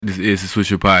This is the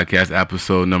Swisher Podcast,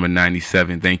 episode number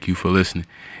 97. Thank you for listening.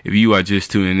 If you are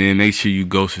just tuning in, make sure you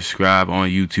go subscribe on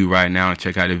YouTube right now and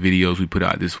check out the videos we put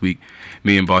out this week.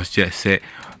 Me and Boss Jet Set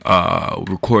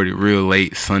recorded real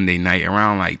late Sunday night,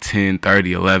 around like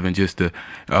 10:30, 11, just to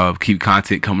keep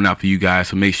content coming out for you guys.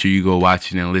 So make sure you go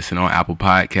watch it and listen on Apple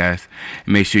Podcasts.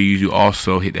 And make sure you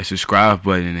also hit that subscribe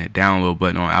button and that download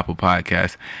button on Apple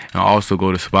Podcasts. And also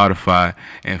go to Spotify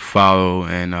and follow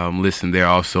and listen there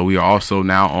also. We are also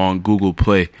now on Google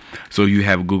Play. So if you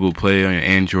have Google Play on your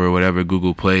Android or whatever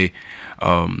Google Play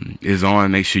is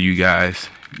on, make sure you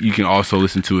can also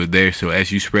listen to it there. So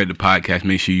as you spread the podcast,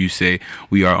 make sure you say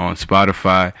we are on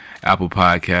Spotify, Apple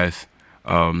Podcasts,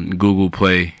 Google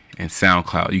Play, and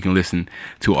SoundCloud. You can listen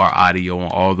to our audio on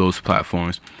all those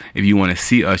platforms. If you want to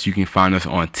see us, you can find us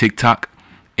on TikTok,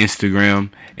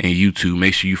 Instagram, and YouTube.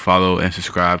 Make sure you follow and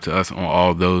subscribe to us on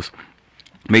all those.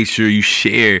 Make sure you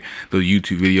share those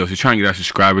YouTube videos. We're trying to get our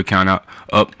subscriber count up.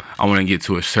 I want to get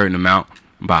to a certain amount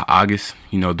by August.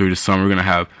 Through the summer, we're going to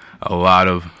have a lot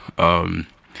of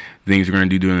things we're going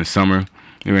to do during the summer.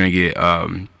 We're going to get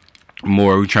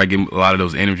more. We try to get a lot of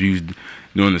those interviews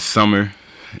during the summer.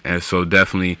 And so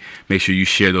definitely make sure you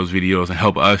share those videos and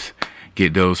help us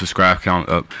get those subscribe count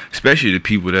up. Especially the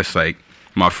people that's like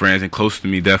my friends and close to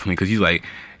me, definitely. Because he's like,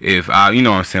 if I, what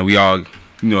I'm saying, we all,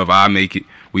 if I make it,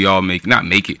 we all not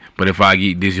make it. But if I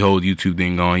get this whole YouTube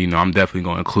thing going, I'm definitely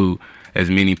going to include as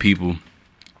many people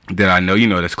that I know,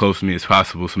 that's close to me as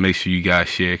possible. So make sure you guys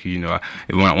share, because,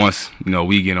 once,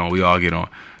 we get on, we all get on.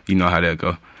 You know how that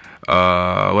go.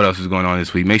 What else is going on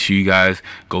this week? Make sure you guys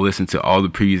go listen to all the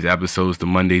previous episodes, the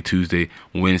Monday, Tuesday,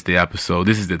 Wednesday episode.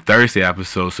 This is the Thursday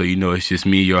episode, so it's just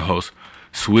me, your host,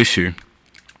 Swisher.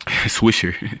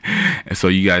 And so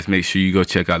you guys make sure you go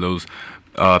check out those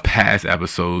past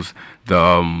episodes.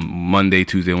 The Monday,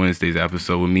 Tuesday, Wednesday's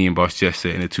episode with me and Boss Jet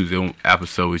Set, and the Tuesday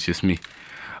episode was just me.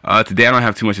 Today I don't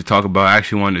have too much to talk about. I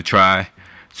actually wanted to try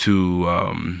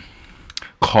to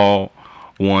call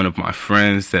one of my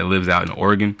friends that lives out in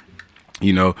Oregon.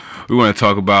 We want to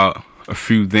talk about a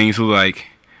few things. So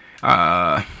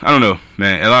I don't know,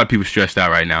 man. A lot of people stressed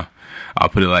out right now. I'll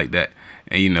put it like that.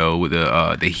 And with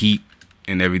the heat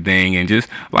and everything, and just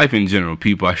life in general,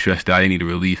 people are stressed out. They need a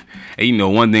relief.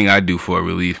 And one thing I do for a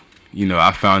relief,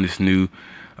 I found this new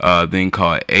thing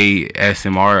called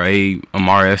ASMR,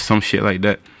 MRS, some shit like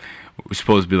that. It's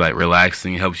supposed to be like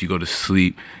relaxing, helps you go to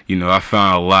sleep. I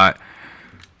found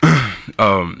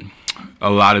a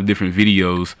lot of different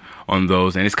videos on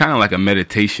those, and it's kind of like a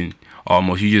meditation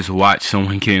almost. You just watch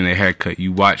someone getting their haircut.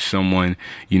 You watch someone,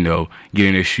 getting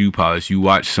their shoe polished. You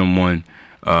watch someone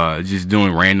just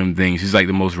doing random things. It's like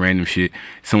the most random shit.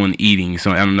 Someone eating,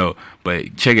 I don't know.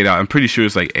 But check it out. I'm pretty sure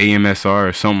it's like AMSR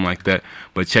or something like that.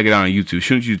 But check it out on YouTube.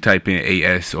 Shouldn't you type in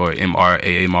AS or MR,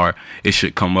 AMR, it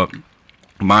should come up.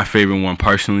 My favorite one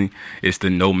personally is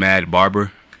the Nomad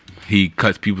Barber. He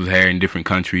cuts people's hair in different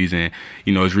countries, and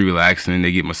it's really relaxing.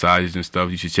 They get massages and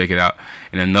stuff. You should check it out.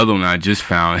 And another one I just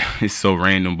found, it's so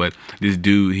random, but this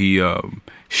dude, he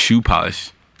shoe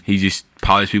polish. He just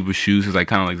polished people's shoes. It's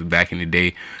kind of like the back in the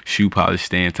day shoe polish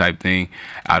stand type thing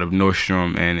out of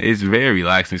Nordstrom, and it's very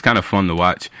relaxing. It's kind of fun to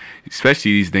watch,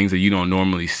 especially these things that you don't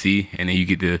normally see, and then you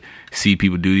get to see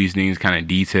people do these things kind of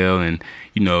detail. And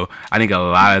I think a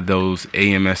lot of those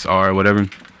AMSR or whatever,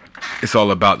 it's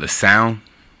all about the sound.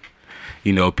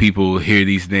 People hear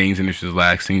these things and it's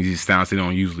relaxing. These sounds they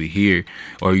don't usually hear,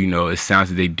 or it's sounds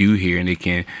that they do hear, and they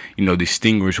can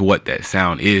distinguish what that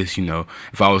sound is.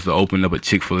 If I was to open up a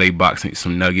Chick-fil-A box and eat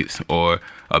some nuggets, or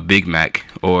a Big Mac,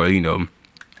 or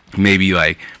maybe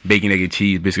like bacon, egg, and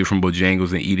cheese biscuit from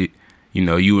Bojangles, and eat it,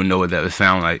 you would know what that would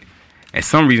sound like. And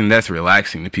some reason that's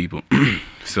relaxing to people.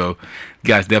 So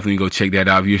guys, definitely go check that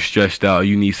out. If you're stressed out,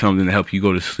 you need something to help you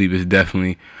go to sleep, it's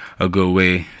definitely a good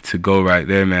way to go right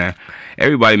there, man.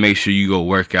 Everybody make sure you go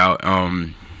work out.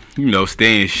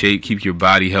 Stay in shape, keep your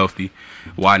body healthy.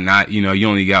 Why not? You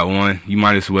only got one. You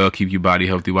might as well keep your body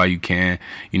healthy while you can.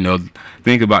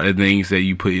 Think about the things that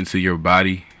you put into your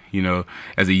body.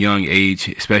 As a young age,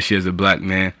 especially as a black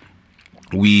man,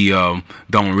 we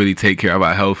don't really take care of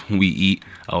our health. We eat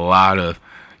a lot of,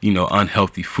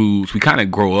 unhealthy foods. We kind of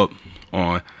grow up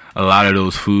on a lot of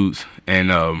those foods. And,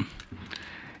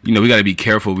 we got to be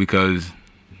careful, because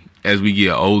as we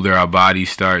get older, our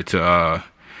bodies start to,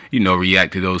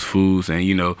 react to those foods. And,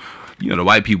 the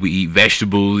white people eat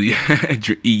vegetables,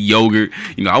 eat yogurt.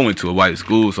 I went to a white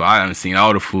school, so I haven't seen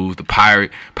all the foods. The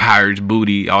pirate's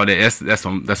booty, all that.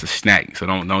 That's a snack, so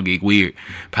don't get weird.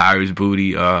 Pirate's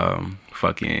booty,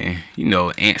 fucking,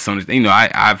 ants on this.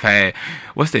 I've had,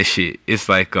 what's that shit? It's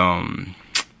like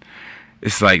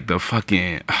the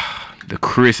fucking, the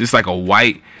crisp. It's like a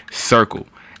white circle,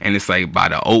 and it's like by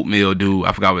the oatmeal dude.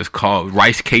 I forgot what it's called.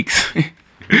 Rice cakes.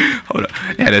 Hold up.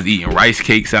 Yeah, that's eating rice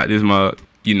cakes out this mug.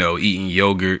 You know, eating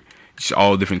yogurt, just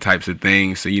all different types of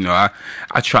things. So, you know,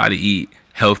 I try to eat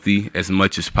healthy as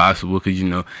much as possible because, you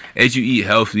know, as you eat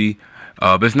healthy,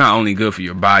 but it's not only good for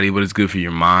your body, but it's good for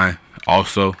your mind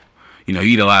also. You know,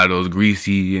 you eat a lot of those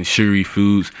greasy and sugary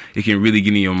foods. It can really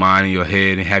get in your mind and your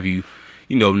head and have you,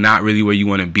 you know, not really where you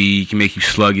want to be. It can make you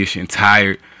sluggish and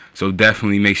tired. So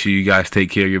definitely make sure you guys take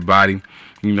care of your body.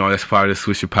 You know, that's part of the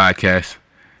Swisher podcast.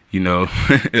 You know,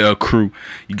 crew,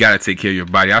 you got to take care of your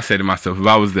body. I said to myself, if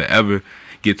I was to ever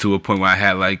get to a point where I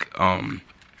had like a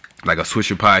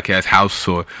Swisher podcast house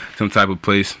or some type of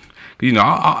place, you know,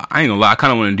 I ain't gonna lie, I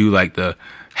kind of want to do like the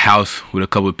house with a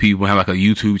couple of people and have like a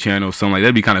YouTube channel or something like that.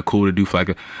 That'd be kind of cool to do for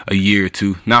like a year or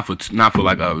two, not for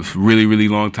like a really, really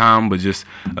long time, but just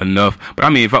enough. But I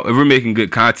mean, if we're making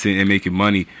good content and making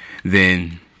money,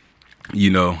 then, you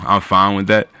know, I'm fine with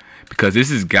that. Because there's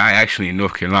this guy actually in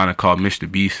North Carolina called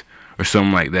Mr. Beast or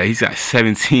something like that. He's got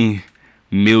 17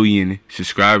 million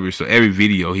subscribers. So every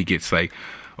video he gets like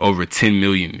over 10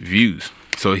 million views.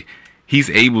 So he's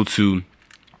able to,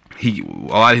 a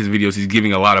lot of his videos, he's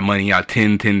giving a lot of money out,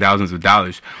 thousands of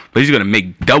dollars. But he's going to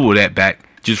make double that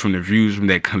back just from the views from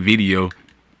that video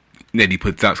that he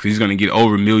puts out. Because he's going to get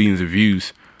over millions of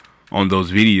views on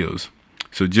those videos.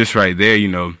 So just right there, you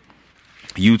know,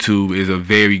 YouTube is a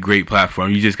very great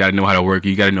platform. You just got to know how to work it.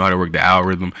 You got to know how to work the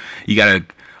algorithm. You got to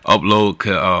upload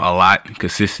a lot,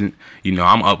 consistent. You know,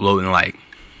 I'm uploading like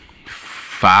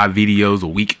 5 videos a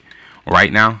week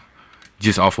right now,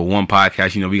 just off of one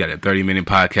podcast. You know, we got a 30-minute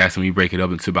podcast, and we break it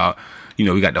up into about, you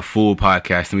know, we got the full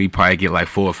podcast, and we probably get like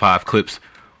 4 or 5 clips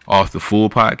off the full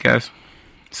podcast.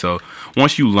 So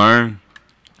once you learn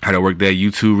how to work that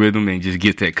YouTube rhythm and just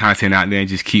get that content out there and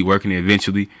just keep working it,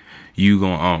 eventually you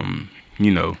gonna you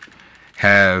know,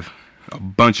 have a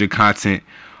bunch of content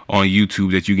on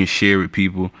YouTube that you can share with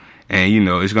people, and, you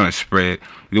know, it's going to spread.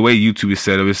 The way YouTube is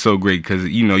set up is so great because,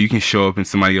 you know, you can show up in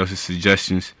somebody else's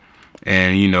suggestions,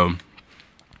 and, you know,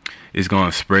 it's going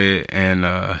to spread.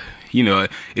 And, you know,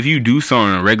 if you do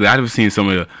something on a regular, I've seen some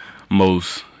of the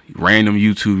most random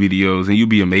YouTube videos, and you'll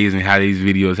be amazed how these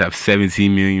videos have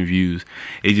 17 million views.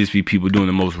 It just be people doing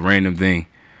the most random thing.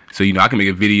 So, you know, I can make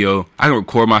a video. I can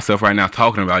record myself right now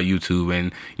talking about YouTube,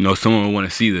 and, you know, someone will want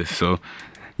to see this. So,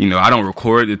 you know, I don't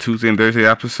record the Tuesday and Thursday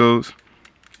episodes,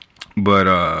 but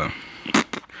I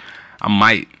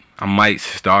might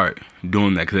start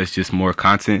doing that because that's just more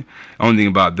content. The only thing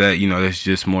about that, you know, there's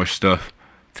just more stuff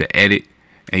to edit.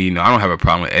 And, you know, I don't have a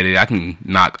problem with editing. I can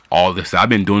knock all this out. I've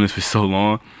been doing this for so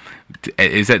long.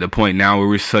 It's at the point now where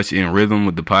we're such in rhythm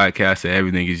with the podcast that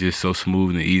everything is just so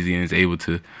smooth and easy, and it's able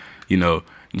to, you know,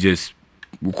 just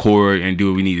record and do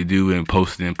what we need to do and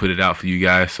post it and put it out for you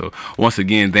guys. So once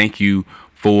again, thank you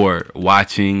for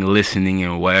watching, listening,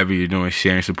 and whatever you're doing,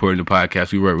 sharing, supporting the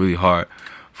podcast. We work really hard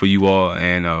for you all,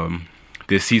 and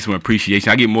to see some appreciation.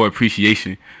 I get more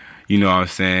appreciation, you know what I'm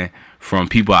saying, from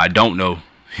people I don't know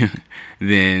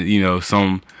than, you know,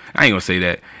 some. I ain't gonna say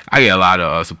that. I get a lot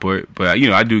of support, but, you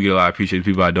know, I do get a lot of appreciation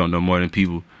from people I don't know more than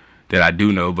people that I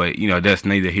do know. But, you know, that's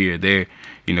neither here or there.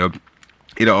 You know,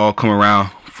 it'll all come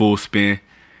around full spin,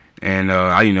 and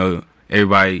you know,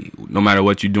 everybody, no matter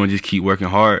what you're doing, just keep working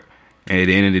hard, and at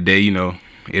the end of the day, you know,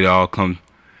 it'll all come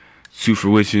to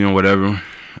fruition or whatever.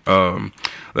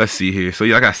 Let's see here. So,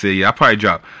 yeah, like I said, yeah, I probably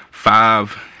drop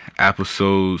 5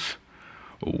 episodes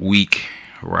a week,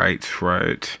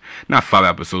 right? Not 5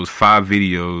 episodes, 5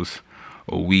 videos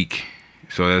a week.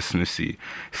 So let's see,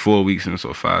 4 weeks, and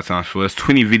so 5 times 4. That's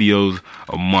 20 videos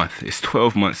a month. It's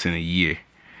 12 months in a year.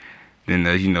 Then,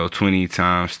 you know, 20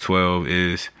 times 12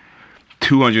 is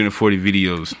 240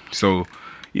 videos. So,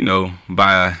 you know,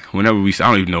 by whenever I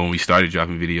don't even know when we started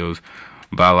dropping videos,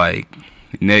 by like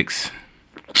next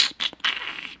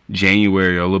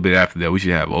January or a little bit after that, we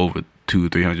should have over 200 or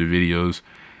 300 videos.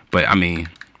 But I mean,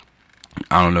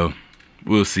 I don't know.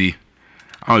 We'll see.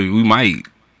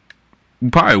 We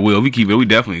probably will. If we keep it, we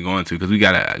definitely going to, because we're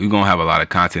gonna have a lot of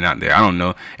content out there. I don't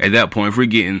know. At that point, if we're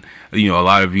getting, you know, a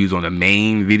lot of views on the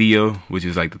main video, which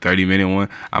is like the 30-minute one,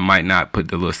 I might not put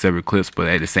the little separate clips, but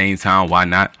at the same time, why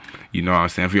not? You know what I'm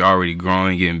saying? If we're already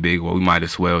growing, getting big, well, we might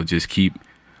as well just keep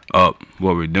up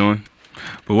what we're doing.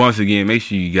 But once again, make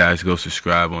sure you guys go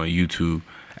subscribe on YouTube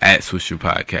at Swisher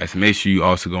Podcast. Make sure you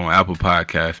also go on Apple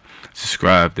Podcasts,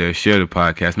 subscribe there, share the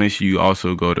podcast. Make sure you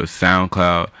also go to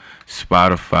SoundCloud,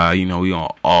 Spotify. You know, we on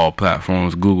all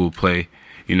platforms, Google Play.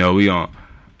 You know, we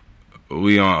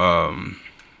on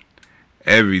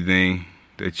everything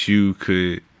that you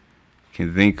can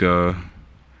think of.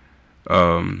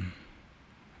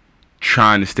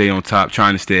 trying to stay on top,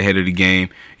 trying to stay ahead of the game.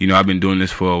 You know, I've been doing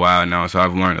this for a while now, so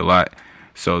I've learned a lot.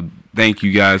 So thank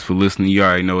you guys for listening. You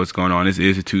already know what's going on. This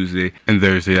is a Tuesday and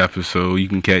Thursday episode. You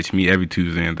can catch me every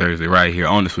Tuesday and Thursday right here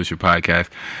on the Swisher Podcast.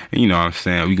 And you know what I'm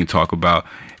saying? We can talk about,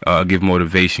 give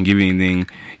motivation, give anything,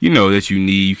 you know, that you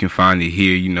need. You can find it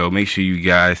here. You know, make sure you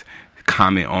guys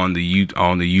comment on the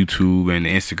YouTube and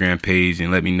the Instagram page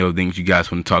and let me know things you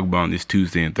guys want to talk about on this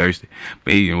Tuesday and Thursday.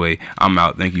 But anyway, I'm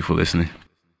out. Thank you for listening.